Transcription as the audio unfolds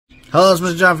Hello, it's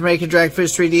Mr. John from Making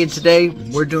Dragfish 3D, and today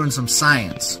we're doing some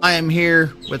science. I am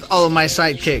here with all of my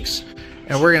sidekicks,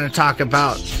 and we're going to talk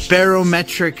about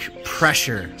barometric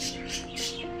pressure.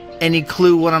 Any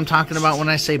clue what I'm talking about when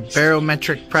I say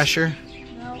barometric pressure?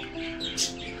 No.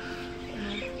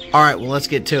 Alright, well let's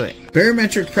get to it.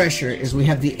 Barometric pressure is we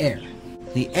have the air.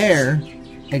 The air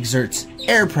exerts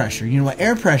air pressure. You know what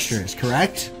air pressure is,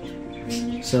 correct?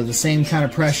 So the same kind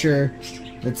of pressure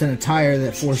that's in a tire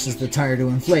that forces the tire to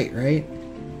inflate, right?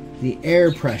 The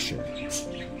air pressure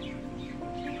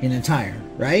in a tire,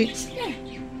 right? Yeah.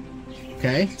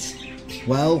 Okay.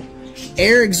 Well,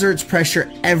 air exerts pressure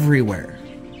everywhere,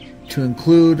 to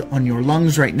include on your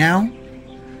lungs right now,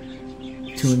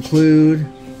 to include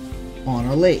on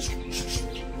a lake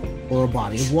or a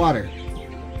body of water.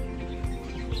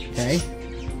 Okay?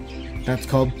 That's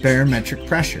called barometric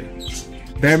pressure.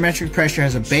 Barometric pressure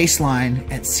has a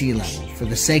baseline at sea level. For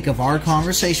the sake of our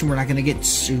conversation, we're not going to get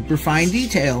super fine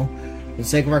detail. For the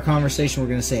sake of our conversation, we're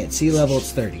going to say at sea level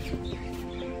it's 30.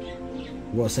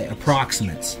 We'll say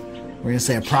approximates. We're going to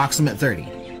say approximate 30.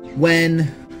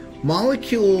 When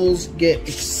molecules get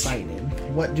excited,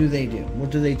 what do they do? What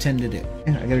do they tend to do?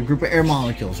 I got a group of air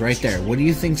molecules right there. What do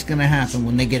you think's going to happen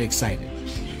when they get excited?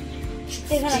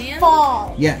 They're going to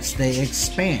fall. Yes, they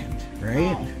expand,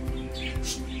 right? Oh.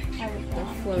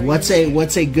 What's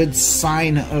a good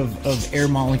sign of air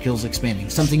molecules expanding?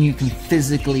 Something you can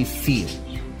physically feel.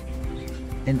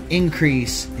 An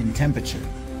increase in temperature.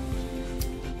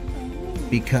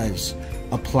 Because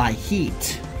apply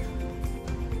heat.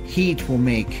 Heat will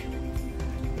make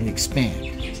it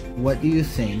expand. What do you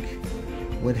think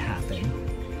would happen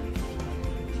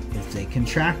if they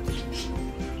contracted?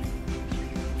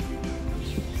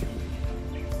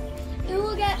 It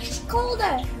will get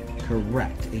colder.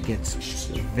 Correct. It gets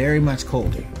very much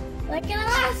colder. Like in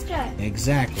Alaska.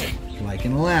 Exactly. Like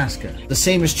in Alaska. The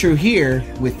same is true here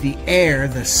with the air,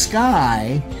 the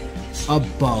sky,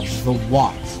 above the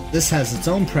water. This has its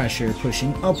own pressure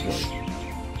pushing upward,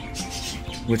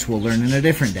 which we'll learn in a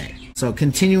different day. So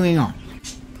continuing on.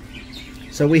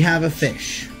 So we have a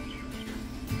fish.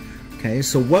 Okay,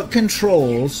 so what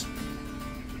controls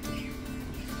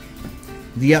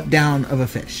the up-down of a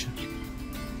fish?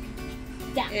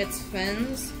 Down. Its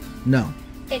fins? No.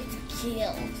 It's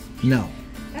gills. No.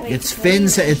 Its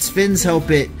fins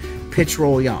help it pitch,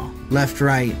 roll, yaw. Left,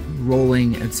 right,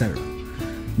 rolling, etc.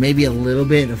 Maybe a little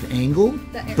bit of angle,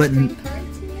 but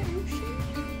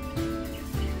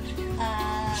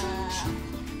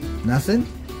nothing.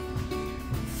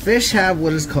 Fish have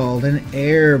what is called an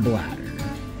air bladder.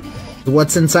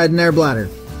 What's inside an air bladder?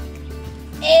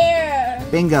 Air.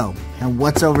 Bingo. And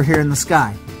what's over here in the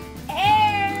sky?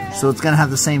 Air. So it's going to have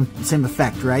the same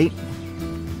effect, right?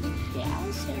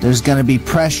 Yeah. There's going to be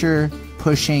pressure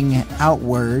pushing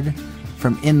outward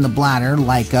from in the bladder,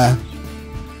 like a...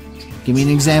 Give me an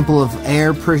example of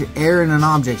air in an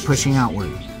object pushing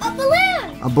outward. A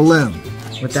balloon. A balloon.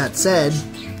 With that said,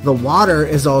 the water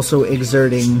is also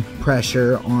exerting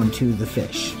pressure onto the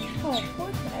fish. Oh,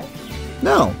 poor fish.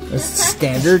 No, that's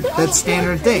standard. That's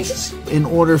standard things. In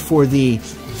order for the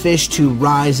fish to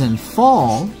rise and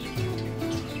fall,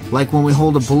 like when we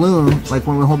hold a balloon, like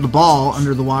when we hold the ball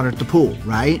under the water at the pool,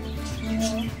 right?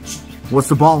 Mm-hmm. What's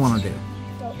the ball want to do?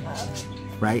 Go up.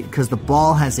 Right? Because the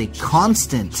ball has a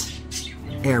constant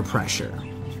air pressure.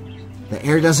 The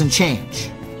air doesn't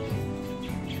change.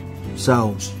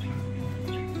 So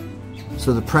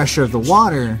the pressure of the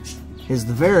water is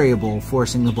the variable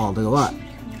forcing the ball to go up.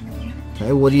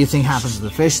 Okay, what do you think happens to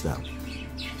the fish though?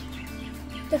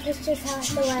 The fish just has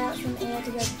to let out some air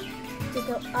to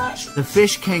go up. The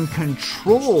fish can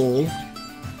control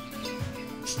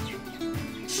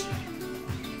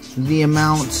the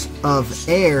amount of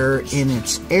air in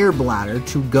its air bladder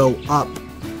to go up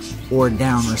or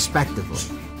down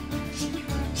respectively.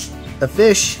 The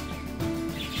fish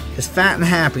is fat and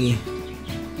happy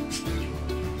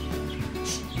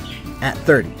at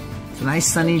 30. It's a nice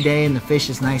sunny day and the fish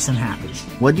is nice and happy.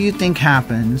 What do you think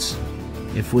happens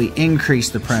if we increase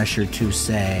the pressure to,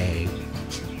 say,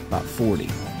 about 40?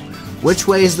 Which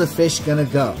way is the fish gonna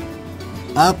go?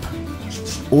 Up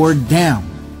or down?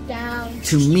 Down.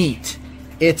 To meet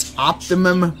its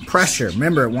optimum pressure.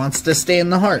 Remember, it wants to stay in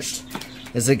the heart.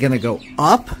 Is it gonna go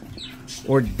up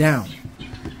or down?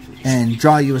 And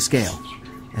draw you a scale.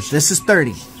 If this is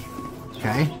 30,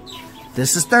 okay?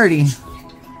 This is 30.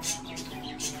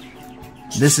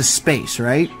 This is space,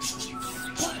 right?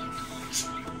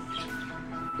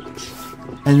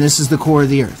 And this is the core of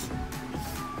the earth.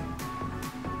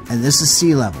 And this is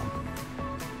sea level.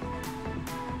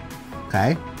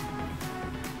 Okay?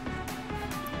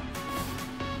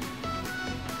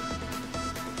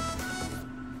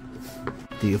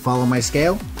 Do you follow my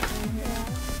scale?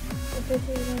 Yeah.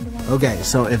 Okay,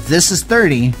 so if this is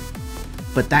 30,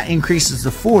 but that increases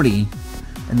to 40,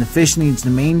 and the fish needs to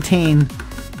maintain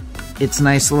its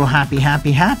nice little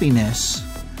happiness,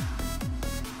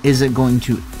 is it going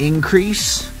to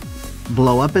increase,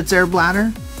 blow up its air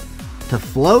bladder, to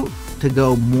float, to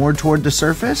go more toward the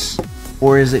surface?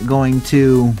 Or is it going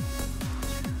to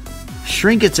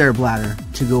shrink its air bladder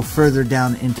to go further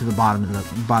down into the bottom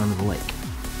of the lake?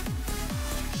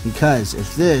 Because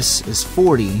if this is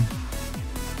 40,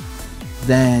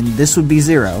 then this would be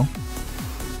 0,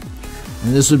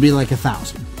 and this would be like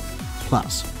 1,000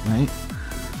 plus, right?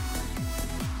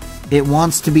 It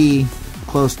wants to be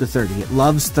close to 30. It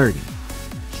loves 30.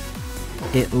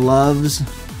 It loves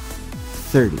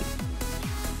 30.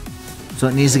 So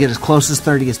it needs to get as close as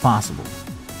 30 as possible.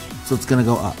 So it's going to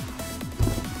go up.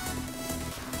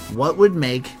 What would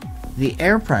make the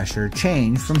air pressure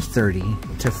change from 30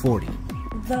 to 40?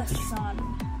 The sun.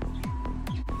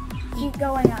 Keep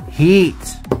going up. Heat.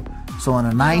 So on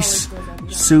a nice,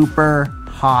 super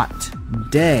hot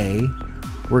day,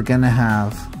 we're going to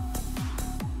have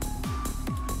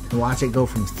to watch it go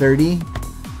from 30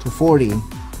 to 40.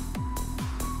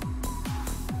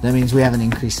 That means we have an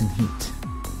increase in heat.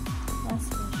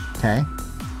 Okay.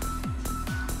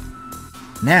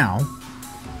 Now,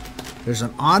 there's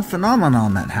an odd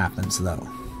phenomenon that happens though.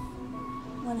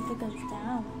 What if it goes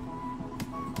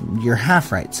down? You're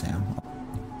half right, Sam.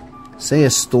 Say a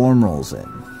storm rolls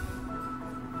in.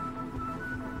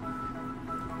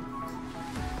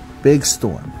 Big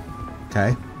storm.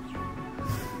 Okay.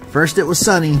 First it was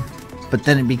sunny, but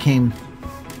then it became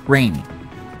rainy.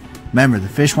 Remember, the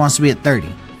fish wants to be at 30.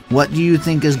 What do you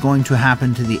think is going to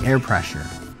happen to the air pressure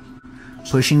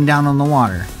pushing down on the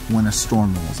water when a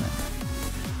storm rolls in?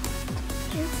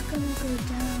 It's gonna go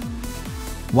down.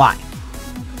 Why?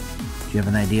 Do you have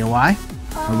an idea why?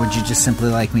 Or would you just simply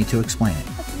like me to explain it?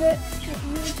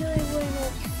 Usually when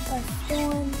it's a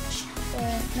storm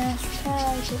or mass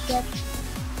crash, it gets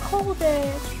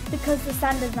colder because the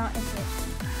sun does not exist.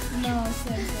 No,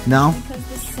 seriously. No? Because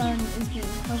the sun is being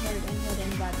covered and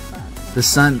hidden by the clouds. The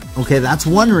sun, okay, that's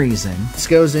one reason. This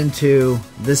goes into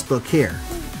this book here.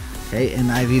 Okay,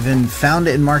 and I've even found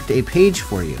it and marked a page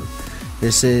for you.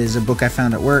 This is a book I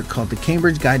found at work called The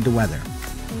Cambridge Guide to Weather.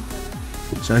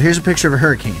 So here's a picture of a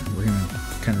hurricane. We're going to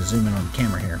kind of zoom in on the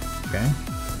camera here, okay?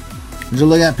 Just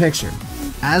look at that picture.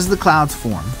 As the clouds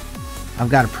form, I've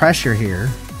got a pressure here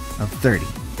of 30.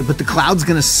 But the cloud's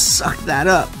going to suck that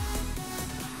up,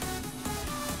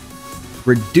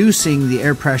 reducing the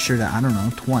air pressure to, I don't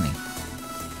know, 20.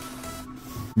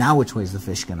 Now which way is the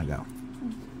fish going to go?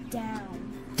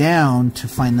 Down to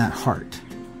find that heart.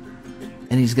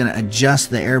 And he's going to adjust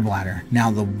the air bladder.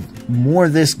 Now the more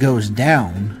this goes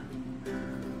down,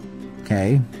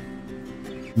 okay,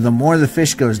 the more the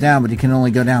fish goes down, but he can only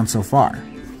go down so far,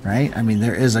 right? I mean,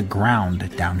 there is a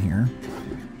ground down here.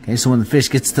 Okay, so when the fish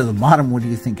gets to the bottom, what do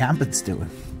you think happens to him?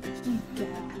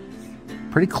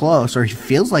 Pretty close, or he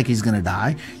feels like he's gonna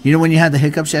die. You know when you had the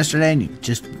hiccups yesterday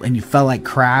and you felt like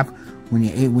crap when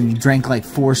you drank like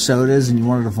 4 sodas and you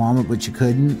wanted to vomit but you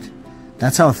couldn't?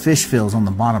 That's how a fish feels on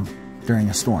the bottom during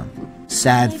a storm.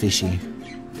 Sad fishy.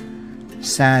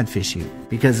 Sad fishy.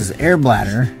 Because his air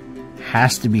bladder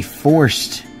has to be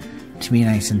forced to be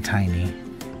nice and tiny,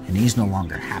 and he's no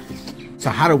longer happy. So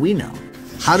how do we know?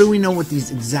 How do we know what these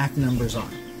exact numbers are?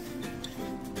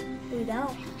 We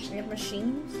don't. We have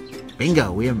machines.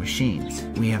 Bingo, we have machines.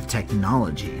 We have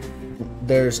technology.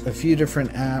 There's a few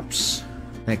different apps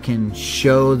that can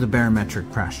show the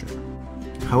barometric pressure.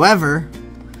 However,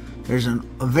 there's a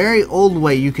very old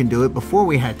way you can do it before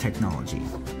we had technology.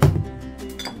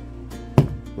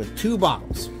 With 2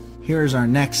 bottles. Here's our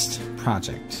next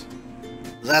project.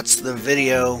 That's the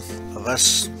video of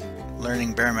us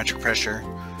learning barometric pressure.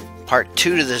 Part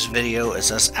 2 to this video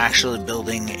is us actually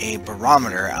building a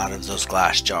barometer out of those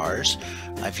glass jars.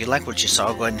 If you like what you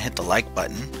saw, go ahead and hit the like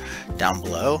button down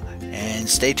below and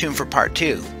stay tuned for part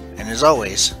 2. And as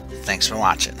always, thanks for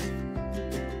watching.